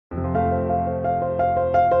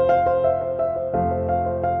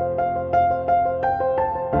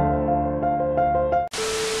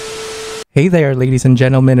Hey there, ladies and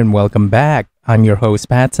gentlemen, and welcome back. I'm your host,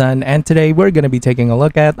 PattSun, and today we're going to be taking a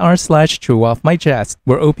look at r/TrueOffMyChest,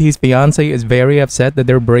 where OP's fiancé is very upset that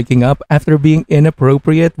they're breaking up after being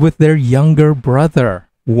inappropriate with their younger brother.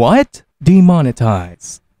 What?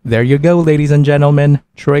 Demonetize. There you go, ladies and gentlemen.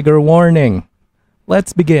 Trigger warning.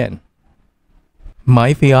 Let's begin.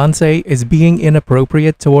 My fiancé is being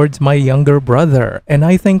inappropriate towards my younger brother, and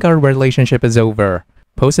I think our relationship is over.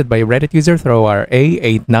 Posted by Reddit user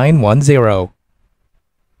ThrowRA8910.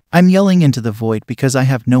 I'm yelling into the void because I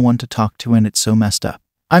have no one to talk to and it's so messed up.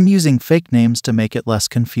 I'm using fake names to make it less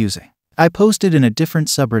confusing. I posted in a different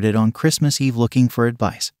subreddit on Christmas Eve looking for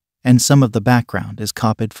advice, and some of the background is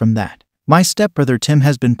copied from that. My stepbrother Tim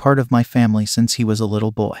has been part of my family since he was a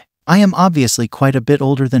little boy. I am obviously quite a bit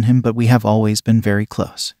older than him, but we have always been very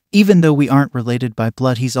close. Even though we aren't related by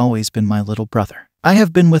blood, he's always been my little brother. I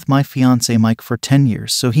have been with my fiancé Mike for 10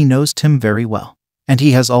 years, so he knows Tim very well, and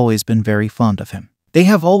he has always been very fond of him. They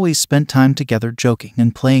have always spent time together joking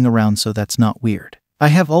and playing around, so that's not weird. I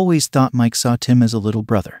have always thought Mike saw Tim as a little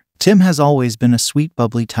brother. Tim has always been a sweet,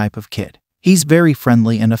 bubbly type of kid. He's very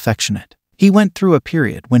friendly and affectionate. He went through a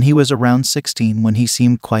period when he was around 16 when he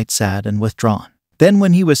seemed quite sad and withdrawn. Then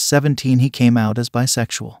when he was 17 he came out as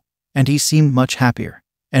bisexual, and he seemed much happier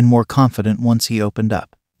and more confident once he opened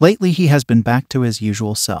up. Lately he has been back to his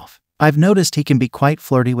usual self. I've noticed he can be quite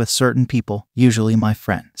flirty with certain people, usually my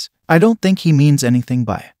friends. I don't think he means anything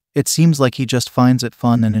by it. It seems like he just finds it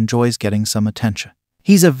fun and enjoys getting some attention.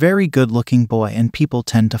 He's a very good-looking boy and people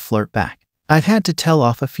tend to flirt back. I've had to tell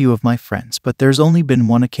off a few of my friends, but there's only been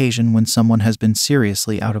one occasion when someone has been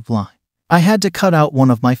seriously out of line. I had to cut out one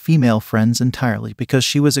of my female friends entirely because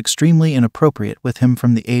she was extremely inappropriate with him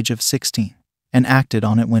from the age of 16 and acted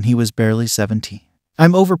on it when he was barely 17.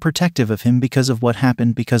 I'm overprotective of him because of what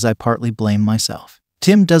happened because I partly blame myself.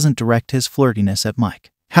 Tim doesn't direct his flirtiness at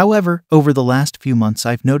Mike. However, over the last few months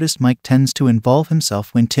I've noticed Mike tends to involve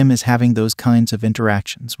himself when Tim is having those kinds of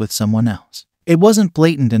interactions with someone else. It wasn't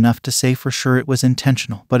blatant enough to say for sure it was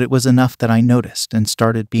intentional, but it was enough that I noticed and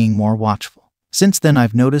started being more watchful. Since then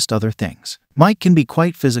I've noticed other things. Mike can be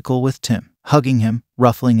quite physical with Tim, hugging him,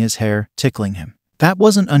 ruffling his hair, tickling him. That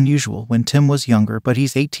wasn't unusual when Tim was younger, but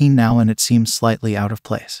he's 18 now and it seems slightly out of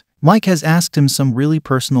place. Mike has asked him some really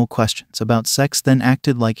personal questions about sex, then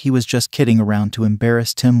acted like he was just kidding around to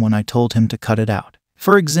embarrass Tim when I told him to cut it out.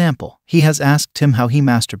 For example, he has asked Tim how he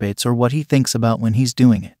masturbates or what he thinks about when he's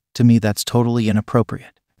doing it. To me, that's totally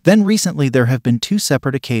inappropriate. Then recently there have been two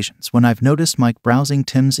separate occasions when I've noticed Mike browsing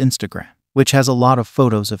Tim's Instagram, which has a lot of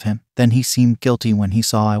photos of him. Then he seemed guilty when he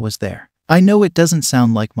saw I was there. I know it doesn't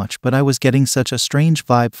sound like much, but I was getting such a strange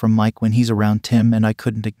vibe from Mike when he's around Tim and I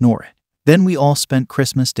couldn't ignore it. Then we all spent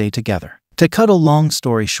Christmas Day together. To cut a long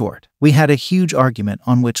story short, we had a huge argument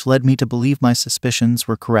on which led me to believe my suspicions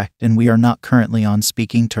were correct and we are not currently on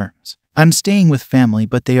speaking terms. I'm staying with family,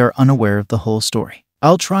 but they are unaware of the whole story.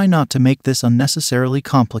 I'll try not to make this unnecessarily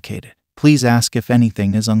complicated. Please ask if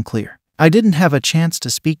anything is unclear. I didn't have a chance to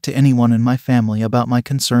speak to anyone in my family about my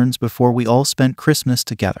concerns before we all spent Christmas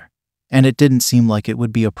together, and it didn't seem like it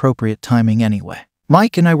would be appropriate timing anyway.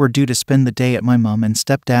 Mike and I were due to spend the day at my mom and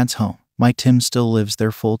stepdad's home. My Tim still lives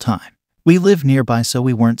there full time. We live nearby, so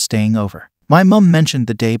we weren't staying over. My mom mentioned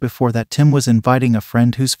the day before that Tim was inviting a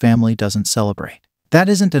friend whose family doesn't celebrate. That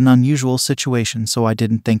isn't an unusual situation, so I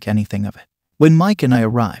didn't think anything of it. When Mike and I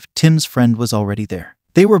arrived, Tim's friend was already there.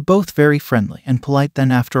 They were both very friendly and polite.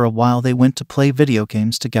 Then after a while they went to play video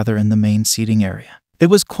games together in the main seating area. It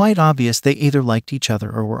was quite obvious they either liked each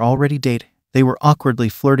other or were already dating. They were awkwardly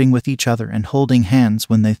flirting with each other and holding hands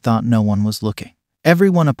when they thought no one was looking.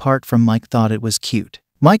 Everyone apart from Mike thought it was cute.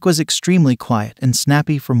 Mike was extremely quiet and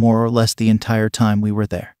snappy for more or less the entire time we were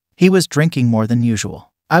there. He was drinking more than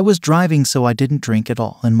usual. I was driving, so I didn't drink at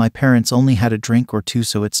all, and my parents only had a drink or two,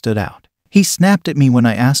 so it stood out. He snapped at me when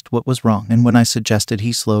I asked what was wrong and when I suggested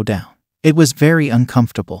he slow down. It was very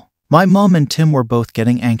uncomfortable. My mom and Tim were both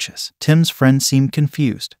getting anxious. Tim's friend seemed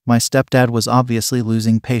confused. My stepdad was obviously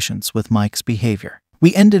losing patience with Mike's behavior.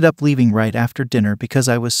 We ended up leaving right after dinner because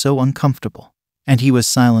I was so uncomfortable, and he was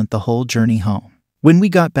silent the whole journey home. When we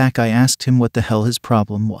got back I asked him what the hell his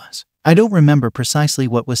problem was. I don't remember precisely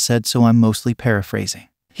what was said, so I'm mostly paraphrasing.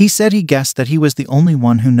 He said he guessed that he was the only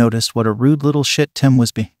one who noticed what a rude little shit Tim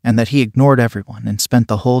was being, and that he ignored everyone and spent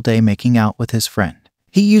the whole day making out with his friend.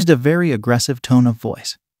 He used a very aggressive tone of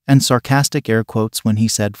voice and sarcastic air quotes when he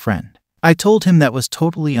said friend. I told him that was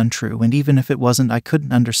totally untrue, and even if it wasn't, I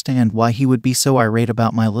couldn't understand why he would be so irate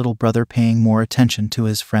about my little brother paying more attention to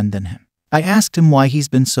his friend than him. I asked him why he's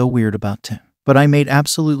been so weird about Tim, but I made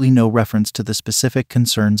absolutely no reference to the specific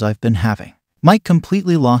concerns I've been having. Mike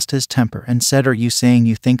completely lost his temper and said, "Are you saying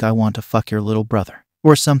you think I want to fuck your little brother?"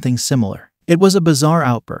 Or something similar. It was a bizarre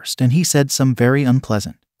outburst, and he said some very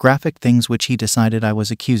unpleasant, graphic things which he decided I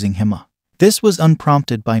was accusing him of. This was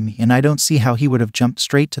unprompted by me, and I don't see how he would have jumped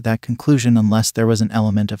straight to that conclusion unless there was an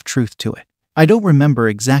element of truth to it. I don't remember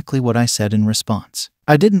exactly what I said in response.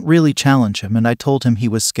 I didn't really challenge him, and I told him he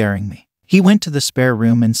was scaring me. He went to the spare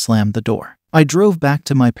room and slammed the door. I drove back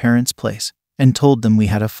to my parents' place and told them we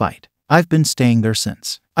had a fight. I've been staying there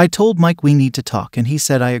since. I told Mike we need to talk, and he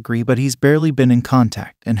said I agree, but he's barely been in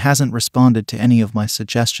contact and hasn't responded to any of my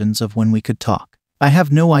suggestions of when we could talk. I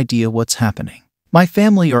have no idea what's happening. My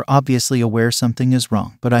family are obviously aware something is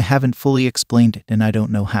wrong, but I haven't fully explained it, and I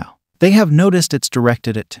don't know how. They have noticed it's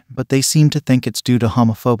directed at Tim, but they seem to think it's due to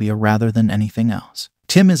homophobia rather than anything else.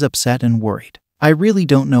 Tim is upset and worried. I really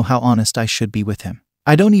don't know how honest I should be with him.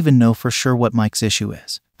 I don't even know for sure what Mike's issue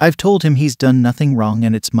is. I've told him he's done nothing wrong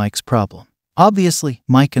and it's Mike's problem. Obviously,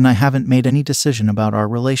 Mike and I haven't made any decision about our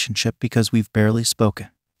relationship because we've barely spoken.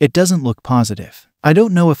 It doesn't look positive. I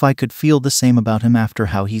don't know if I could feel the same about him after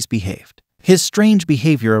how he's behaved. His strange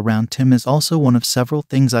behavior around Tim is also one of several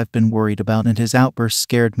things I've been worried about, and his outburst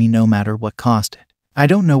scared me no matter what caused it. I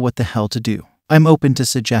don't know what the hell to do. I'm open to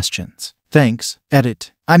suggestions. Thanks,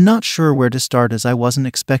 edit. I'm not sure where to start as I wasn't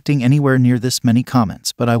expecting anywhere near this many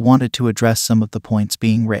comments, but I wanted to address some of the points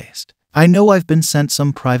being raised. I know I've been sent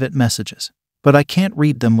some private messages, but I can't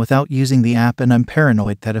read them without using the app, and I'm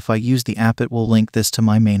paranoid that if I use the app it will link this to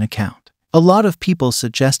my main account. A lot of people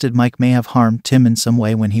suggested Mike may have harmed Tim in some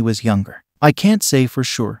way when he was younger. I can't say for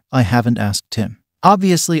sure. I haven't asked Tim.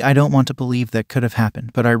 Obviously, I don't want to believe that could have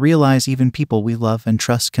happened, but I realize even people we love and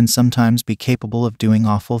trust can sometimes be capable of doing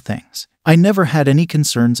awful things. I never had any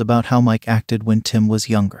concerns about how Mike acted when Tim was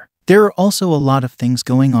younger. There are also a lot of things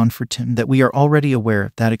going on for Tim that we are already aware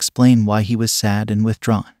of that explain why he was sad and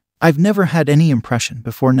withdrawn. I've never had any impression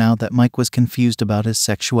before now that Mike was confused about his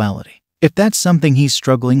sexuality. If that's something he's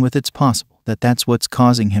struggling with, it's possible that that's what's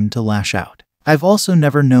causing him to lash out. I've also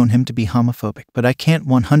never known him to be homophobic, but I can't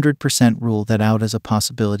 100% rule that out as a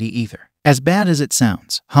possibility either. As bad as it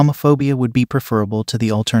sounds, homophobia would be preferable to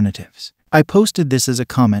the alternatives. I posted this as a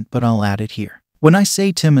comment, but I'll add it here. When I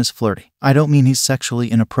say Tim is flirty, I don't mean he's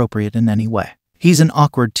sexually inappropriate in any way. He's an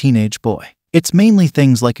awkward teenage boy. It's mainly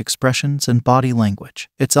things like expressions and body language.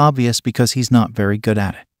 It's obvious because he's not very good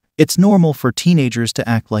at it. It's normal for teenagers to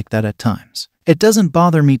act like that at times. It doesn't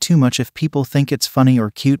bother me too much if people think it's funny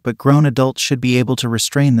or cute, but grown adults should be able to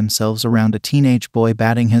restrain themselves around a teenage boy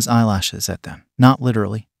batting his eyelashes at them. Not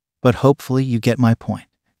literally, but hopefully you get my point.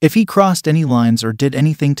 If he crossed any lines or did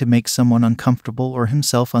anything to make someone uncomfortable or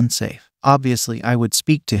himself unsafe, obviously I would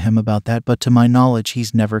speak to him about that, but to my knowledge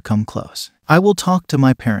he's never come close. I will talk to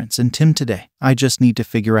my parents and Tim today. I just need to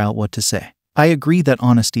figure out what to say. I agree that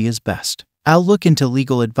honesty is best. I'll look into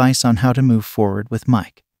legal advice on how to move forward with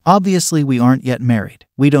Mike. Obviously, we aren't yet married.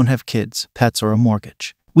 We don't have kids, pets, or a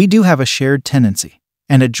mortgage. We do have a shared tenancy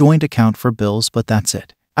and a joint account for bills, but that's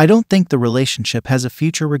it. I don't think the relationship has a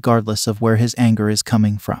future regardless of where his anger is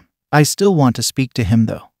coming from. I still want to speak to him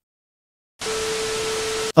though.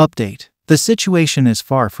 Update. The situation is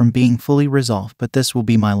far from being fully resolved, but this will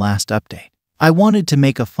be my last update. I wanted to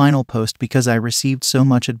make a final post because I received so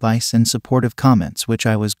much advice and supportive comments, which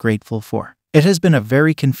I was grateful for. It has been a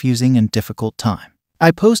very confusing and difficult time. I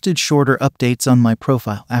posted shorter updates on my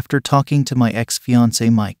profile after talking to my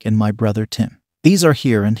ex-fiancé Mike and my brother Tim. These are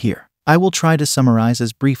here and here. I will try to summarize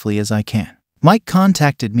as briefly as I can. Mike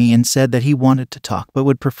contacted me and said that he wanted to talk but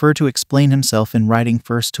would prefer to explain himself in writing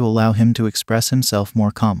first to allow him to express himself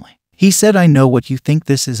more calmly. He said, "I know what you think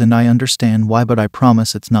this is and I understand why, but I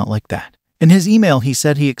promise it's not like that." In his email, he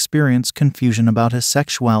said he experienced confusion about his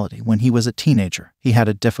sexuality when he was a teenager. He had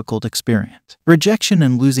a difficult experience, rejection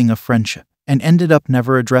and losing a friendship, and ended up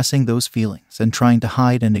never addressing those feelings and trying to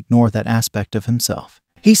hide and ignore that aspect of himself.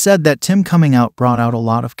 He said that Tim coming out brought out a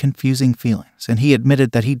lot of confusing feelings, and he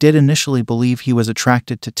admitted that he did initially believe he was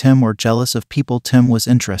attracted to Tim or jealous of people Tim was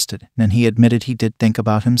interested in, and he admitted he did think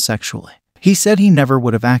about him sexually. He said he never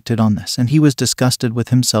would have acted on this, and he was disgusted with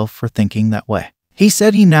himself for thinking that way. He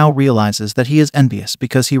said he now realizes that he is envious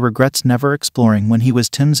because he regrets never exploring when he was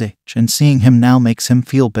Tim's age, and seeing him now makes him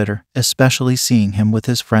feel bitter, especially seeing him with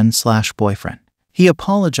his friend/boyfriend. He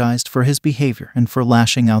apologized for his behavior and for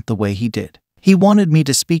lashing out the way he did. He wanted me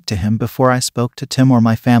to speak to him before I spoke to Tim or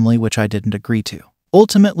my family, which I didn't agree to.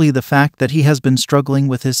 Ultimately, the fact that he has been struggling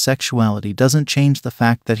with his sexuality doesn't change the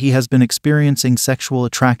fact that he has been experiencing sexual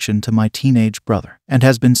attraction to my teenage brother and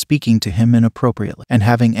has been speaking to him inappropriately and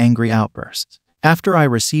having angry outbursts. After I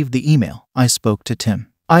received the email, I spoke to Tim.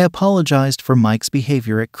 I apologized for Mike's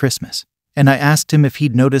behavior at Christmas, and I asked him if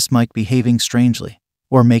he'd noticed Mike behaving strangely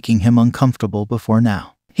or making him uncomfortable before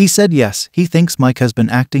now. He said yes, he thinks Mike has been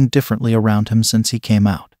acting differently around him since he came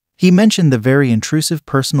out. He mentioned the very intrusive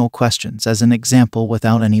personal questions as an example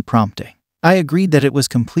without any prompting. I agreed that it was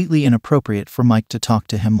completely inappropriate for Mike to talk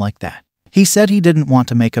to him like that. He said he didn't want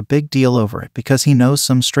to make a big deal over it because he knows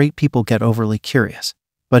some straight people get overly curious,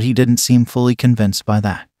 but he didn't seem fully convinced by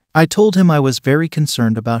that. I told him I was very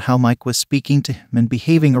concerned about how Mike was speaking to him and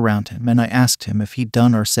behaving around him, and I asked him if he'd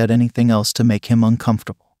done or said anything else to make him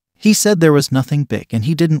uncomfortable. He said there was nothing big and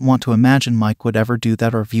he didn't want to imagine Mike would ever do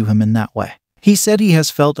that or view him in that way. He said he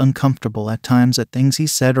has felt uncomfortable at times at things he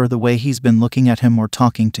said or the way he's been looking at him or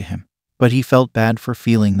talking to him, but he felt bad for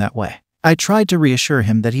feeling that way. I tried to reassure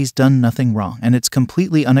him that he's done nothing wrong and it's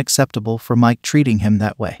completely unacceptable for Mike treating him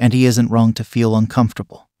that way and he isn't wrong to feel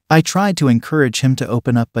uncomfortable. I tried to encourage him to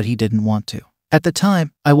open up, but he didn't want to. At the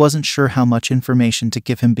time, I wasn't sure how much information to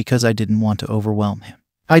give him because I didn't want to overwhelm him.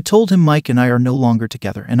 I told him Mike and I are no longer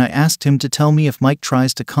together, and I asked him to tell me if Mike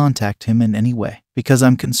tries to contact him in any way, because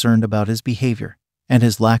I'm concerned about his behavior and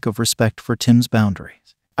his lack of respect for Tim's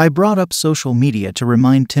boundaries. I brought up social media to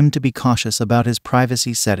remind Tim to be cautious about his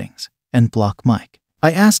privacy settings and block Mike.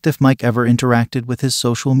 I asked if Mike ever interacted with his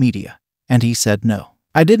social media, and he said no.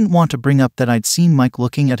 I didn't want to bring up that I'd seen Mike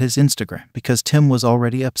looking at his Instagram because Tim was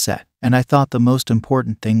already upset, and I thought the most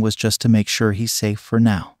important thing was just to make sure he's safe for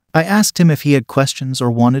now. I asked him if he had questions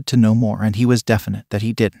or wanted to know more, and he was definite that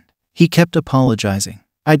he didn't. He kept apologizing.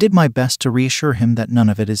 I did my best to reassure him that none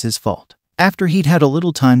of it is his fault. After he'd had a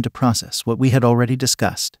little time to process what we had already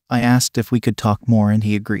discussed, I asked if we could talk more and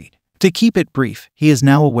he agreed. To keep it brief, he is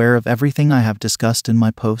now aware of everything I have discussed in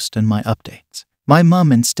my post and my updates. My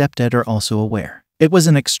mom and stepdad are also aware. It was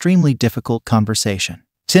an extremely difficult conversation.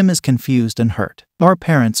 Tim is confused and hurt. Our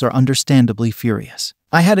parents are understandably furious.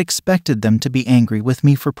 I had expected them to be angry with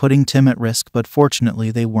me for putting Tim at risk, but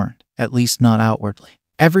fortunately they weren't, at least not outwardly.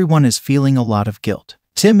 Everyone is feeling a lot of guilt.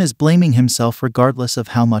 Tim is blaming himself regardless of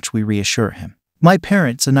how much we reassure him. My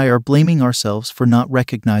parents and I are blaming ourselves for not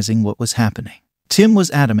recognizing what was happening. Tim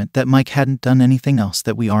was adamant that Mike hadn't done anything else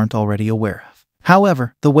that we aren't already aware of.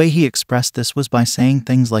 However, the way he expressed this was by saying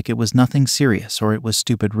things like it was nothing serious or it was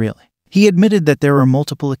stupid really. He admitted that there were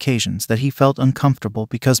multiple occasions that he felt uncomfortable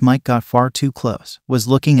because Mike got far too close, was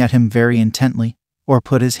looking at him very intently, or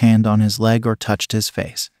put his hand on his leg or touched his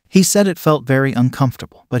face. He said it felt very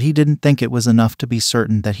uncomfortable, but he didn't think it was enough to be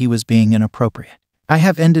certain that he was being inappropriate. I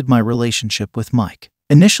have ended my relationship with Mike.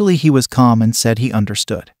 Initially he was calm and said he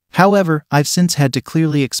understood. However, I've since had to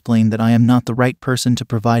clearly explain that I am not the right person to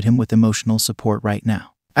provide him with emotional support right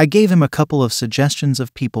now. I gave him a couple of suggestions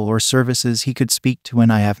of people or services he could speak to,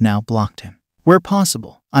 and I have now blocked him. Where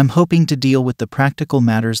possible, I'm hoping to deal with the practical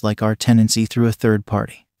matters like our tenancy through a third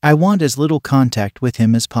party. I want as little contact with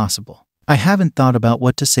him as possible. I haven't thought about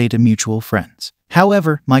what to say to mutual friends.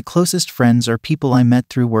 However, my closest friends are people I met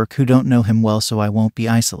through work who don't know him well, so I won't be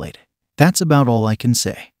isolated. That's about all I can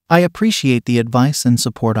say. I appreciate the advice and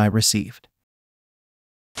support I received.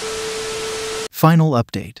 Final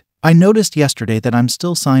update. I noticed yesterday that I'm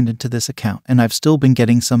still signed into this account and I've still been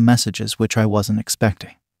getting some messages which I wasn't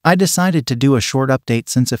expecting. I decided to do a short update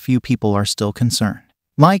since a few people are still concerned.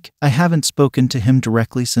 Mike, I haven't spoken to him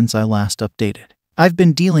directly since I last updated. I've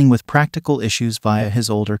been dealing with practical issues via his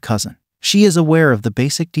older cousin. She is aware of the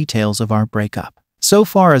basic details of our breakup. So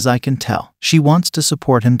far as I can tell, she wants to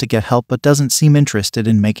support him to get help but doesn't seem interested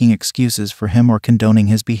in making excuses for him or condoning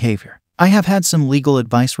his behavior. I have had some legal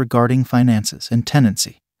advice regarding finances and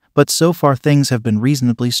tenancy, but so far things have been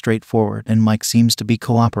reasonably straightforward and Mike seems to be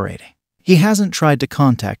cooperating. He hasn't tried to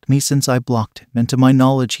contact me since I blocked him, and to my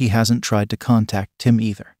knowledge he hasn't tried to contact Tim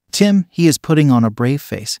either. Tim, he is putting on a brave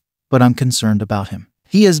face, but I'm concerned about him.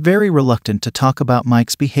 He is very reluctant to talk about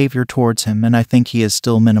Mike's behavior towards him, and I think he is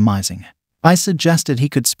still minimizing it. I suggested he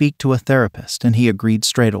could speak to a therapist and he agreed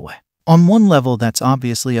straight away. On one level, that's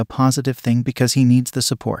obviously a positive thing because he needs the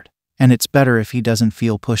support, and it's better if he doesn't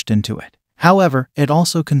feel pushed into it. However, it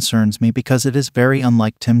also concerns me because it is very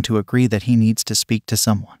unlike Tim to agree that he needs to speak to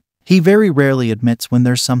someone. He very rarely admits when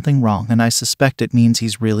there's something wrong, and I suspect it means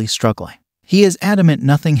he's really struggling. He is adamant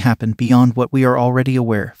nothing happened beyond what we are already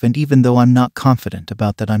aware of, and even though I'm not confident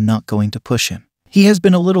about that, I'm not going to push him. He has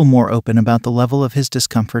been a little more open about the level of his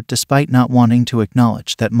discomfort despite not wanting to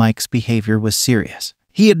acknowledge that Mike's behavior was serious.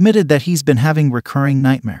 He admitted that he's been having recurring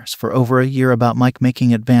nightmares for over a year about Mike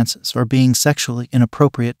making advances or being sexually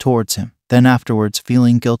inappropriate towards him, then afterwards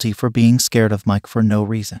feeling guilty for being scared of Mike for no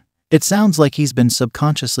reason. It sounds like he's been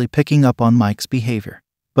subconsciously picking up on Mike's behavior,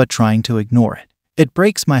 but trying to ignore it. It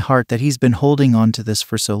breaks my heart that he's been holding on to this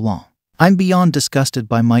for so long. I'm beyond disgusted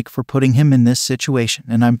by Mike for putting him in this situation,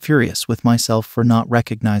 and I'm furious with myself for not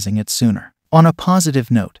recognizing it sooner. On a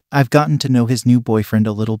positive note, I've gotten to know his new boyfriend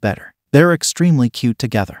a little better. They're extremely cute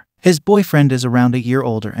together. His boyfriend is around a year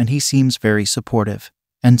older and he seems very supportive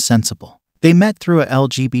and sensible. They met through a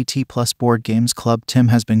LGBT+ board games club Tim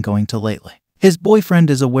has been going to lately. His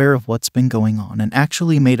boyfriend is aware of what's been going on and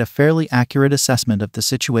actually made a fairly accurate assessment of the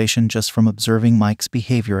situation just from observing Mike's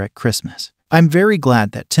behavior at Christmas. I'm very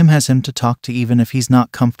glad that Tim has him to talk to even if he's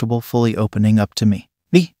not comfortable fully opening up to me.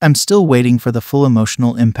 I'm still waiting for the full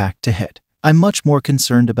emotional impact to hit. I'm much more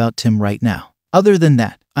concerned about Tim right now. Other than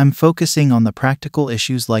that, I'm focusing on the practical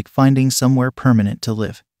issues like finding somewhere permanent to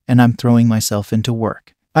live, and I'm throwing myself into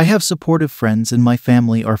work. I have supportive friends and my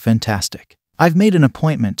family are fantastic. I've made an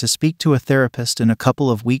appointment to speak to a therapist in a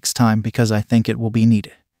couple of weeks' time because I think it will be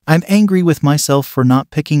needed. I'm angry with myself for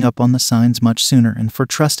not picking up on the signs much sooner and for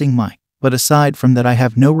trusting Mike, but aside from that I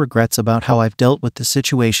have no regrets about how I've dealt with the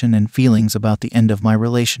situation, and feelings about the end of my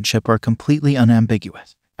relationship are completely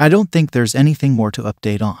unambiguous. I don't think there's anything more to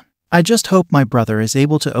update on. I just hope my brother is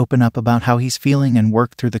able to open up about how he's feeling and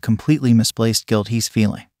work through the completely misplaced guilt he's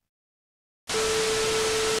feeling.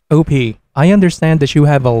 OP, I understand that you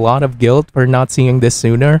have a lot of guilt for not seeing this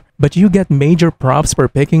sooner, but you get major props for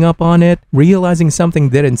picking up on it, realizing something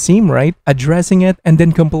didn't seem right, addressing it, and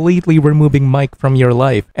then completely removing Mike from your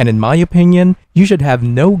life. And in my opinion, you should have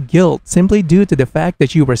no guilt simply due to the fact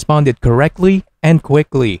that you responded correctly and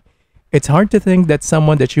quickly. It's hard to think that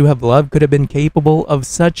someone that you have loved could have been capable of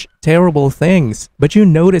such terrible things, but you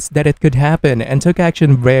noticed that it could happen and took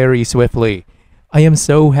action very swiftly. I am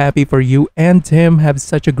so happy for you and Tim have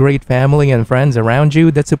such a great family and friends around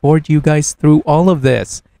you that support you guys through all of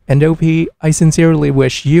this. And OP, I sincerely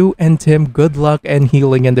wish you and Tim good luck and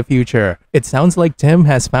healing in the future. It sounds like Tim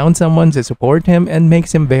has found someone to support him and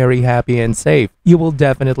makes him very happy and safe. You will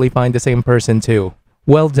definitely find the same person too.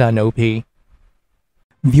 Well done, OP.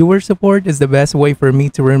 Viewer support is the best way for me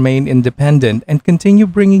to remain independent and continue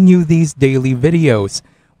bringing you these daily videos,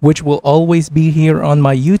 which will always be here on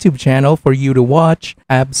my YouTube channel for you to watch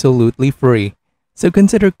absolutely free. So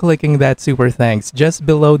consider clicking that super thanks just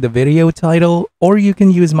below the video title, or you can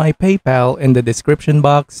use my PayPal in the description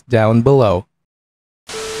box down below.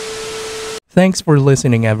 Thanks for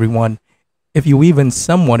listening, everyone. If you even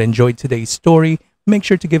somewhat enjoyed today's story, make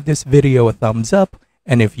sure to give this video a thumbs up,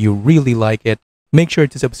 and if you really like it, make sure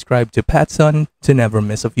to subscribe to PattSun to never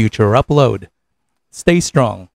miss a future upload. Stay strong.